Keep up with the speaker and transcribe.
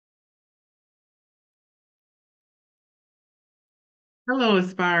Hello,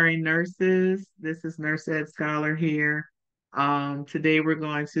 aspiring nurses. This is NurseEdScholar here. Today we're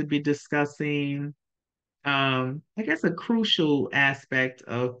going to be discussing, I guess, a crucial aspect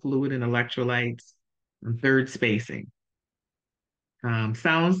of fluid and electrolytes, third spacing.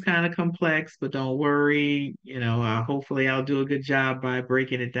 Sounds kind of complex, but don't worry. Hopefully I'll do a good job by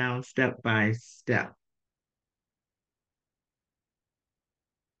breaking it down step by step.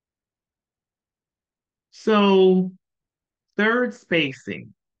 So, third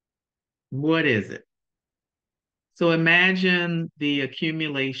spacing, what is it? So imagine the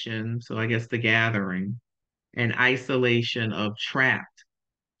accumulation, so I guess the gathering and isolation of trapped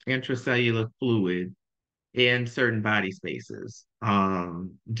intracellular fluid in certain body spaces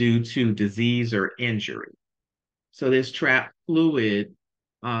due to disease or injury. So this trapped fluid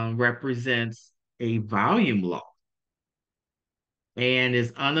represents a volume loss and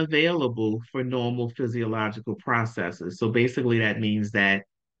is unavailable for normal physiological processes. So basically that means that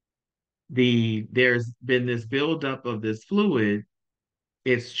there's been this buildup of this fluid,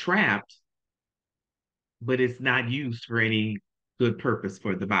 it's trapped, but it's not used for any good purpose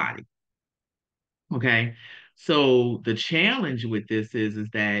for the body. Okay. So the challenge with this is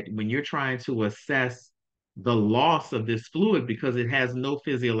that when you're trying to assess the loss of this fluid because it has no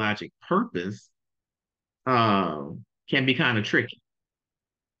physiologic purpose, can be kind of tricky.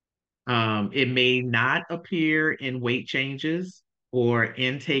 It may not appear in weight changes or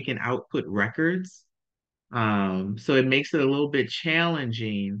intake and output records. So it makes it a little bit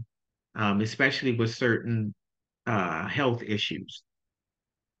challenging, especially with certain health issues.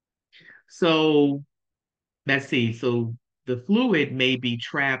 So let's see. So the fluid may be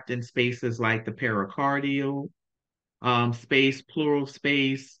trapped in spaces like the pericardial space, pleural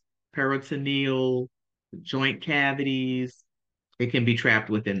space, peritoneal, joint cavities. It can be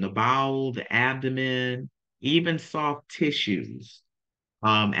trapped within the bowel, the abdomen, even soft tissues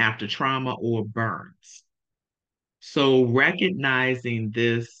after trauma or burns. So recognizing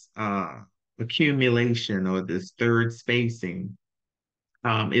this accumulation or this third spacing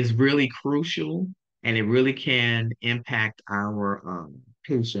is really crucial and it really can impact our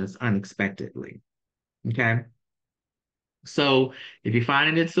patients unexpectedly. Okay. So if you're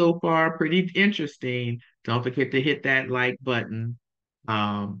finding it so far pretty interesting, don't forget to hit that like button.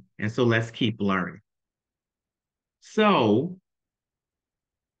 And so let's keep learning. So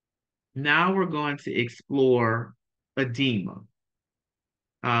now we're going to explore edema,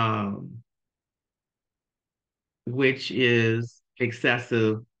 um, which is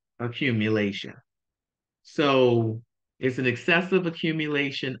excessive accumulation. So it's an excessive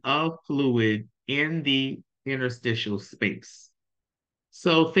accumulation of fluid in the interstitial space.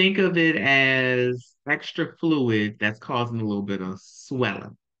 So think of it as extra fluid that's causing a little bit of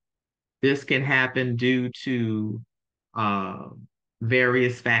swelling. This can happen due to uh,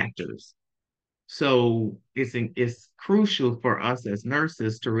 various factors. So it's crucial for us as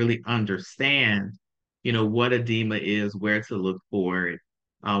nurses to really understand, what edema is, where to look for it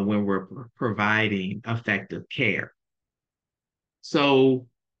when we're providing effective care. So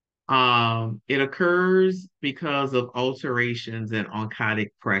it occurs because of alterations in oncotic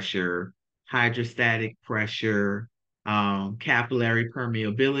pressure, hydrostatic pressure, capillary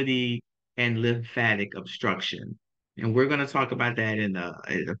permeability, and lymphatic obstruction. And we're going to talk about that in a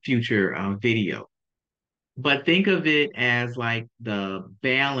future video. But think of it as like the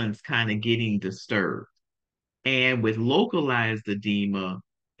balance kind of getting disturbed. And with localized edema,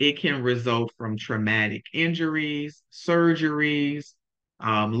 it can result from traumatic injuries, surgeries,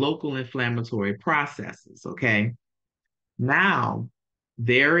 local inflammatory processes. Okay. Now,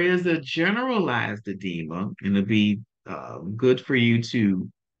 there is a generalized edema, and it'll be good for you to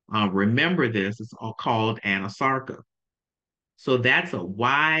remember this. It's all called anasarca. So that's a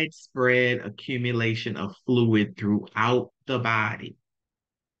widespread accumulation of fluid throughout the body.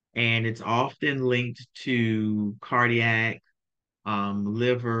 And it's often linked to cardiac,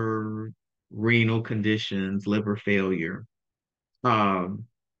 liver, renal conditions, liver failure. Um,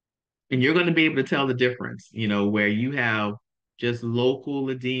 and you're going to be able to tell the difference, where you have just local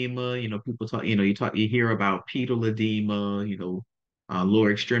edema, people talk, you hear about pedal edema,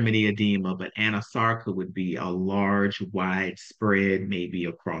 lower extremity edema, but anasarca would be a large, widespread, maybe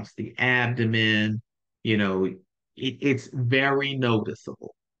across the abdomen, it's very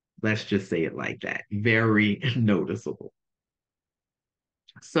noticeable. Let's just say it like that, very noticeable.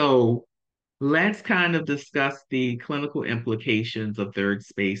 So let's kind of discuss the clinical implications of third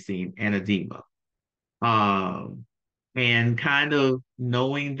spacing and edema. Um, and kind of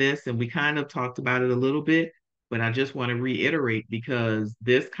knowing this, and we kind of talked about it a little bit, but I just want to reiterate because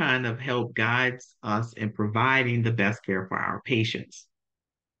this kind of help guides us in providing the best care for our patients.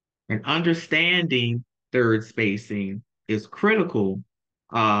 And understanding third spacing is crucial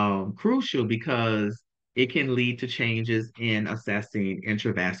because it can lead to changes in assessing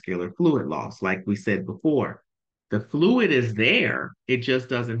intravascular fluid loss. Like we said before, the fluid is there, it just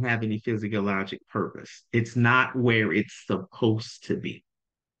doesn't have any physiologic purpose. It's not where it's supposed to be.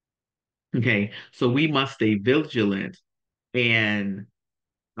 Okay, so we must stay vigilant and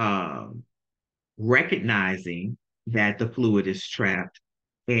um, recognizing that the fluid is trapped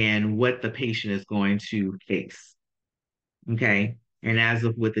and what the patient is going to face. Okay. And as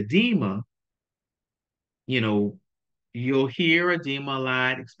of with edema, you know, you'll hear edema a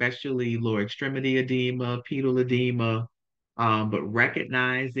lot, especially lower extremity edema, pedal edema, but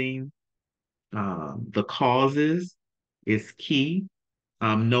recognizing the causes is key.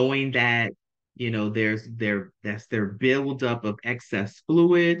 Knowing that, that's their buildup of excess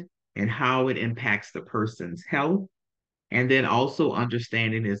fluid and how it impacts the person's health. And then also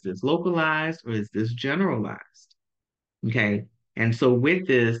understanding, is this localized or is this generalized? Okay. And so with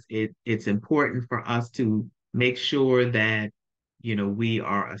this, it's important for us to make sure that, we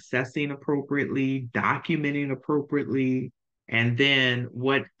are assessing appropriately, documenting appropriately, and then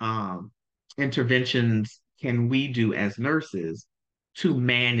what interventions can we do as nurses to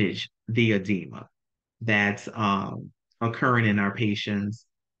manage the edema that's occurring in our patients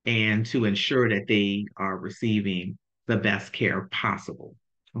and to ensure that they are receiving the best care possible.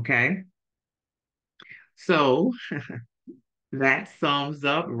 Okay. So that sums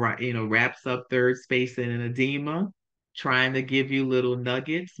up, right, wraps up third spacing and edema, trying to give you little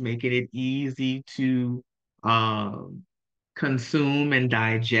nuggets, making it easy to um, consume and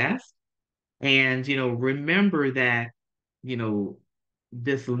digest. And, remember that, you know,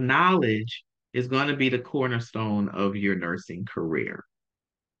 this knowledge is going to be the cornerstone of your nursing career.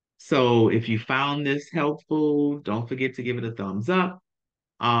 So if you found this helpful, don't forget to give it a thumbs up.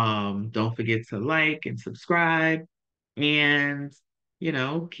 Don't forget to like and subscribe and,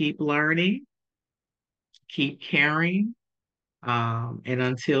 keep learning, keep caring. And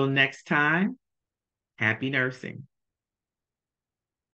until next time, happy nursing.